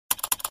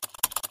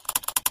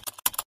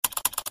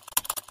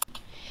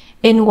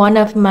In one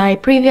of my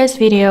previous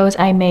videos,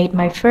 I made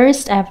my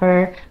first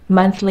ever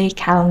monthly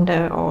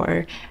calendar,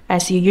 or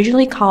as you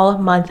usually call,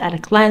 month at a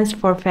glance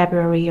for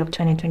February of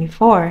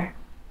 2024.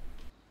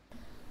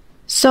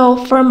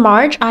 So for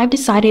March, I've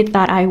decided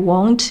that I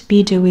won't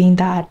be doing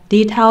that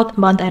detailed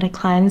month at a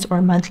glance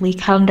or monthly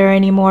calendar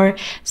anymore,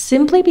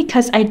 simply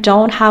because I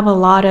don't have a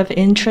lot of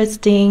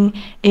interesting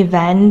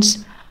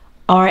events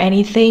or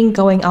anything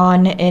going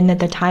on in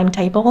the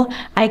timetable.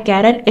 I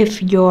get it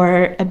if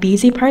you're a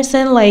busy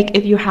person, like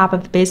if you have a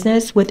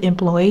business with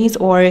employees,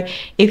 or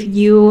if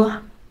you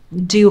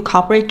do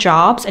corporate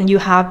jobs and you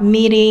have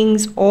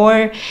meetings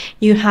or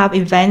you have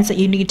events that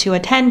you need to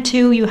attend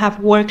to, you have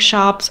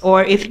workshops,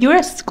 or if you're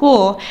at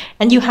school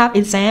and you have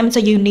exams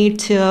that you need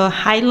to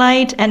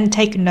highlight and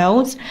take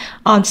notes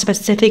on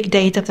specific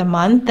dates of the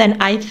month, then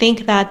I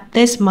think that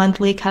this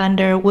monthly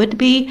calendar would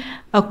be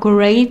a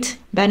great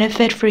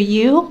benefit for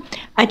you.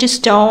 I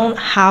just don't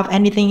have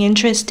anything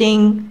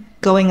interesting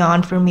going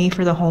on for me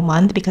for the whole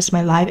month because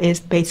my life is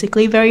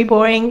basically very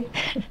boring.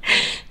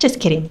 Just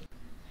kidding.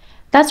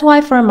 That's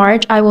why for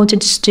March, I will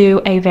just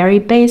do a very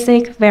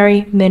basic,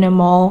 very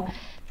minimal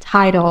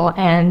title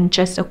and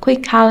just a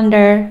quick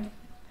calendar.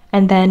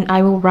 And then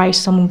I will write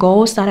some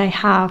goals that I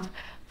have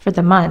for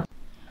the month.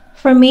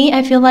 For me,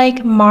 I feel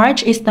like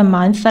March is the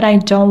month that I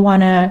don't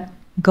want to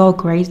go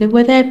crazy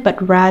with it,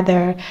 but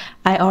rather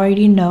I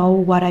already know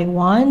what I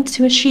want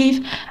to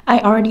achieve. I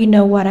already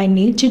know what I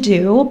need to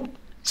do.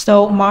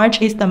 So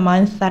March is the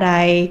month that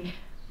I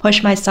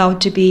push myself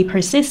to be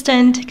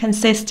persistent,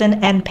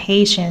 consistent, and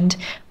patient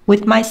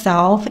with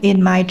myself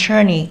in my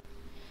journey.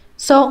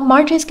 So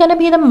March is going to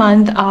be the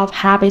month of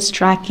habits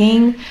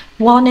tracking,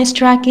 wellness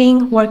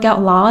tracking,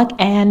 workout log,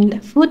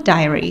 and food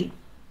diary.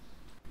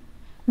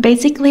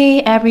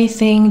 Basically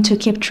everything to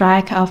keep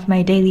track of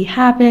my daily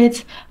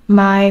habits,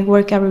 my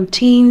workout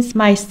routines,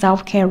 my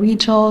self-care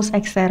rituals,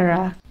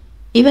 etc.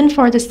 Even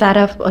for the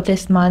setup of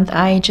this month,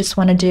 I just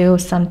want to do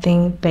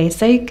something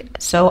basic,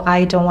 so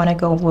I don't want to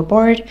go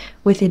overboard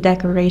with the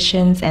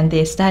decorations and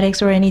the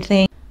aesthetics or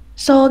anything.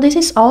 So this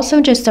is also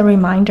just a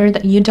reminder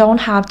that you don't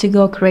have to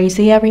go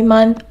crazy every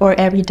month or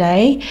every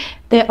day.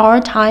 There are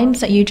times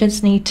that you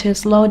just need to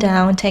slow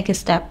down, take a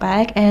step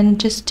back, and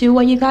just do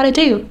what you gotta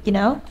do, you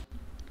know?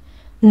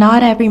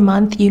 Not every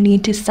month you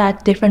need to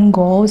set different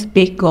goals,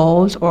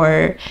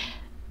 or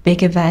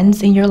big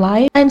events in your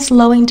life. And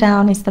slowing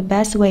down is the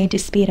best way to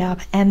speed up,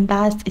 and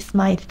that is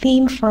my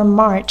theme for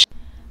March.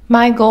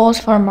 My goals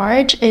for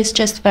March is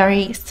just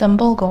very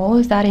simple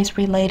goals that is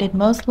related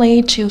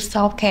mostly to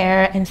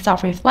self-care and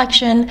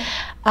self-reflection.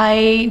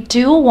 I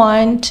do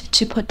want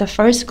to put the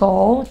first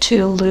goal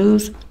to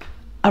lose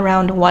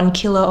around 1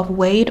 kilo of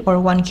weight or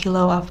 1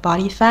 kilo of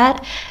body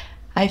fat.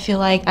 I feel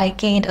like I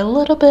gained a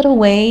little bit of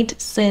weight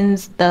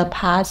since the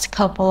past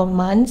couple of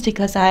months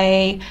because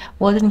I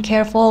wasn't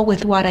careful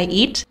with what I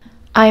eat.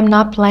 I'm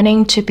not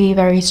planning to be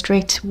very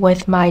strict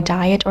with my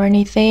diet or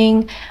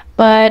anything,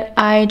 but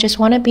I just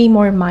want to be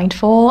more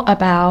mindful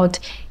about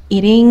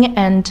eating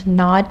and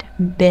not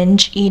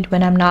binge eat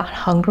when I'm not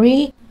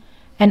hungry,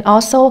 and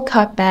also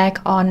cut back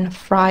on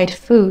fried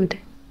food.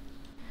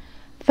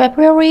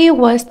 February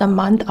was the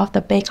month of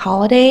the big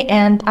holiday,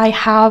 and I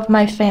have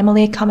my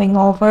family coming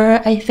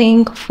over, I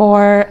think,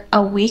 for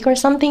a week or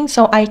something,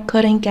 so I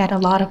couldn't get a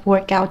lot of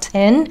workouts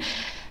in.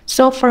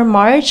 So for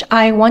March,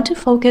 I want to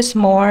focus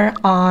more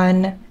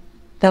on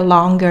the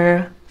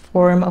longer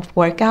form of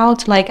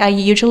workout. Like I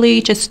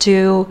usually just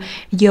do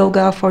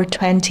yoga for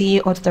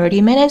 20 or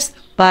 30 minutes,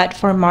 but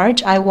for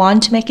March, I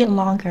want to make it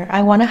longer.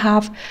 I want to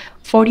have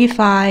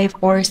 45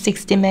 or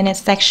 60-minute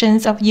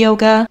sections of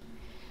yoga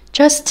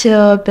just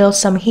to build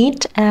some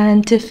heat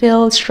and to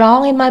feel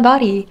strong in my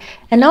body,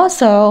 and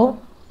also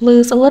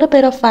lose a little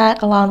bit of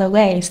fat along the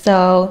way.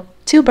 So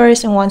 2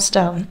 birds in 1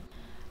 stone.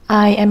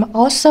 I am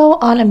also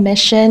on a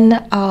mission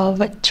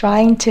of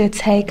trying to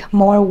take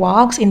more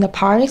walks in the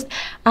parks.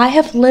 I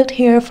have lived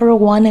here for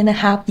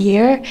 1.5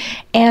 years,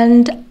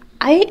 and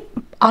I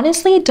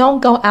honestly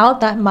don't go out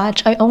that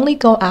much. I only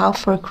go out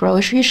for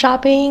grocery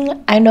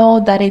shopping. I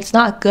know that it's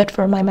not good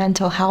for my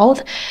mental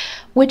health,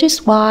 which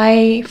is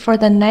why for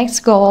the next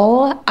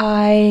goal,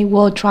 I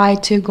will try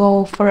to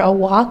go for a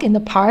walk in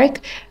the park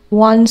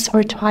once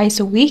or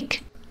twice a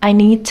week. I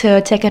need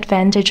to take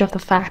advantage of the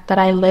fact that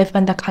I live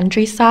in the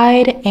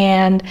countryside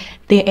and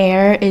the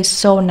air is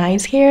so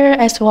nice here,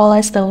 as well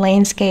as the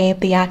landscape,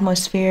 the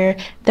atmosphere,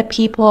 the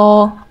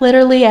people,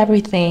 literally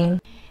everything.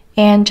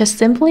 And just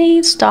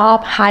simply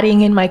stop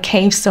hiding in my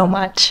cave so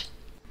much.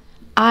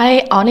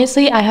 I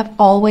have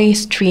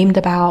always dreamed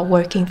about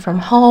working from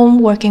home,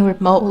 working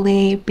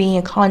remotely, being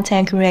a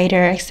content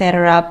creator,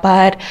 etc.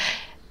 But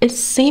it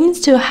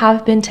seems to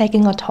have been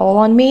taking a toll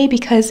on me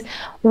because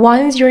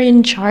once you're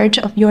in charge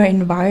of your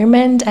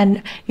environment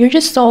and you're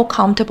just so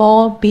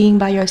comfortable being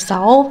by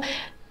yourself,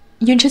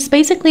 you just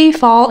basically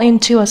fall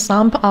into a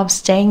slump of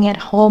staying at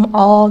home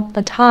all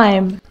the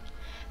time.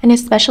 And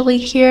especially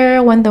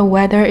here when the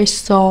weather is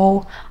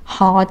so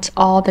hot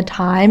all the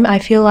time, I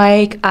feel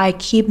like I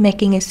keep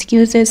making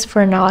excuses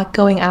for not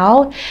going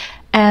out.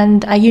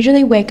 And I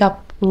usually wake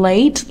up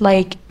late,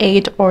 like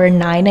 8 or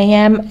 9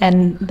 a.m.,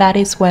 and that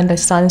is when the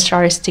sun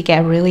starts to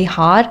get really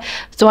hot.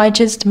 So I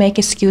just make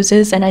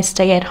excuses and I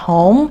stay at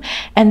home.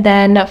 And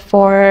then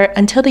for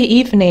until the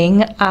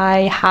evening,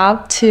 I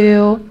have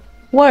to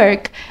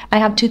work. I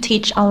have to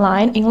teach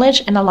online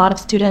English, and a lot of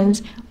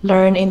students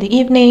learn in the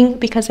evening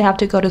because they have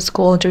to go to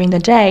school during the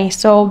day.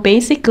 So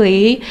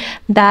basically,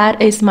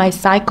 that is my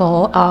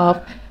cycle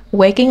of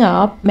waking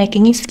up,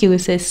 making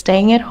excuses,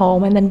 staying at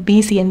home, and then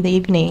busy in the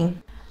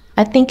evening.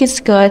 I think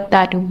it's good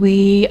that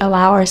we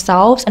allow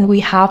ourselves and we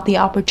have the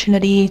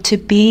opportunity to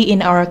be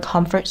in our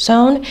comfort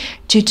zone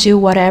to do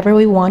whatever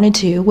we want to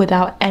do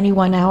without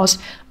anyone else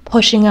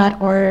pushing us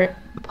or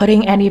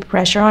putting any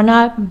pressure on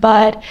us.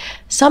 But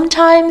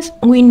sometimes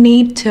we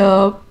need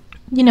to,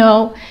 you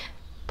know,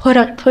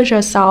 push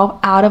ourselves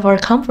out of our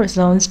comfort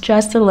zones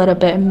just a little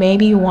bit,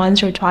 maybe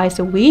once or twice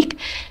a week,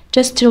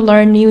 just to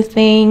learn new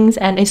things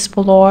and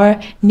explore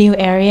new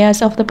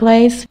areas of the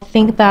place. I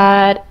think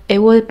that it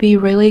would be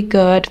really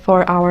good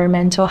for our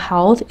mental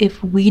health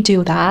if we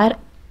do that.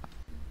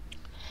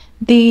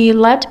 The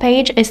left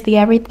page is the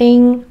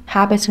everything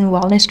habits and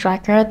wellness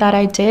tracker that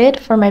I did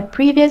for my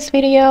previous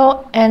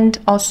video, and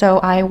also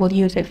I will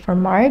use it for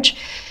March.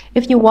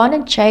 If you want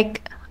to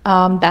check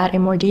that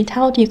in more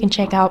detail, you can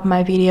check out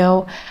my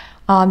video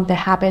on the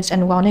habits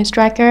and wellness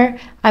tracker.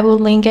 I will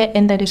link it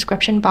in the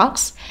description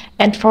box.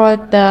 And for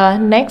the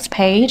next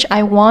page,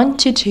 I want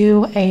to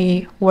do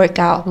a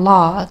workout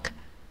log.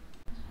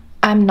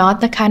 I'm not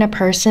the kind of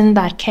person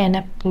that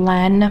can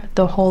plan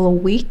the whole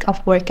week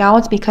of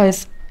workouts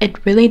because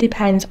it really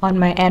depends on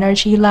my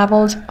energy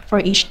levels for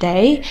each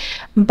day,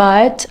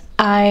 but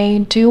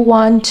I do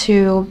want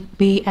to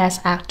be as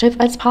active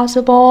as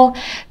possible.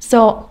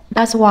 So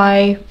that's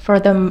why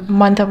for the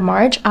month of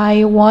March,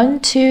 I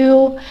want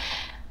to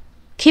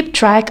keep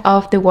track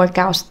of the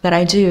workouts that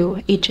I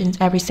do each and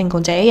every single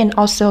day, and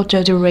also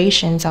the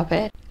durations of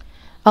it,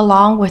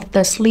 along with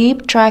the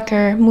sleep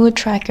tracker, mood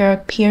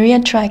tracker,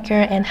 period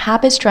tracker, and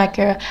habits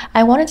tracker.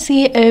 I want to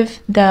see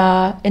if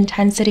the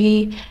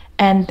intensity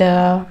and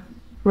the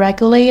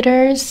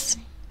regulators,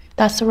 if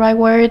that's the right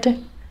word,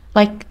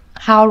 like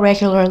how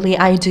regularly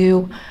I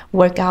do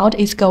workout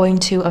is going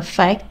to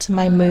affect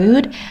my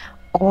mood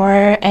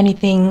or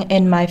anything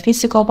in my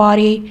physical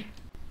body.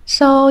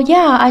 So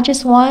yeah, I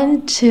just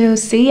want to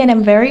see, and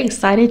I'm very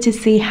excited to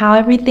see how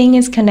everything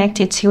is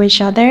connected to each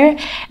other.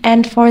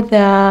 And for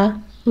the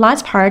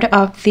last part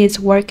of this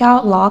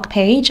workout log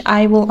page,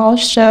 I will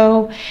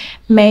also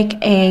make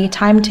a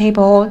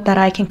timetable that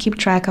I can keep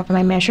track of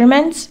my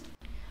measurements.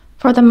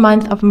 For the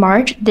month of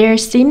March, there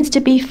seems to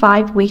be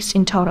 5 weeks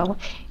in total.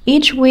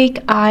 Each week,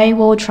 I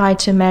will try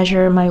to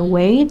measure my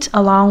weight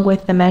along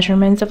with the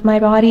measurements of my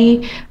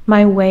body,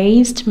 my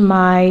waist,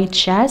 my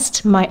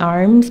chest, my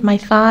arms, my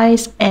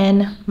thighs,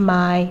 and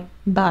my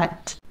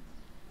butt.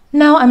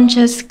 Now I'm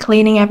just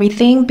cleaning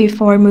everything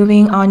before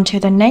moving on to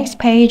the next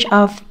page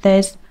of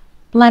this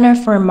planner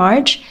for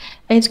March.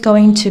 It's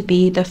going to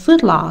be the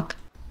food log,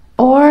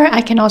 or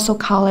I can also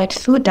call it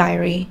food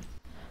diary.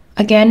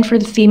 Again, for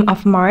the theme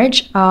of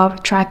March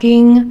of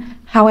tracking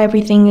how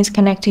everything is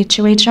connected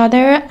to each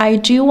other, I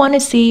do want to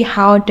see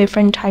how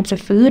different types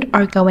of food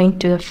are going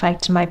to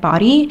affect my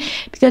body,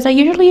 because I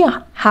usually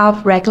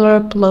have regular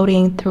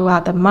bloating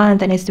throughout the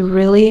month and it's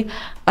really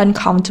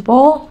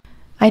uncomfortable.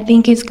 I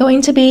think it's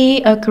going to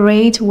be a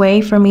great way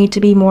for me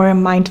to be more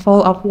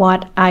mindful of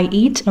what I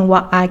eat and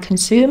what I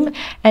consume.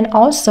 And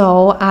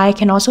also, I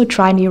can also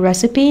try new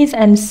recipes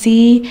and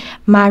see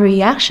my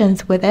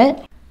reactions with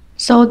it.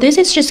 So this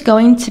is just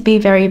going to be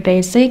very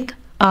basic.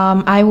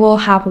 I will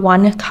have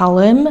one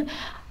column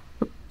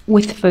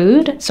with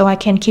food, so I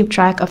can keep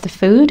track of the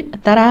food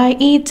that I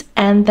eat.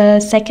 And the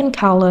second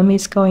column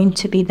is going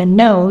to be the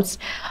notes,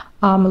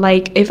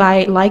 like if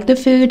I like the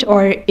food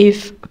or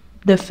if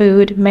the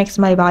food makes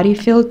my body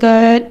feel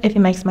good, if it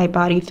makes my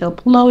body feel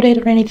bloated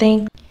or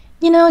anything.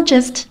 You know,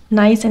 just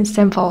nice and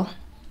simple.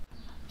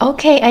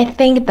 Okay, I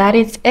think that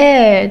is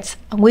it.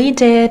 We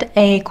did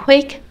a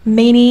quick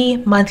mini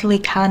monthly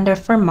calendar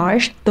for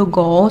March, the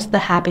goals, the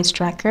habits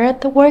tracker,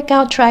 the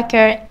workout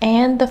tracker,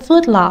 and the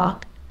food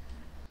log.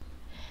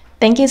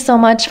 Thank you so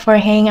much for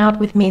hanging out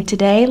with me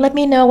today. Let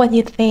me know what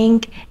you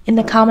think in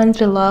the comments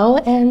below,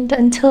 and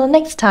until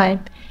next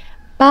time,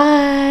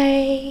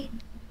 bye!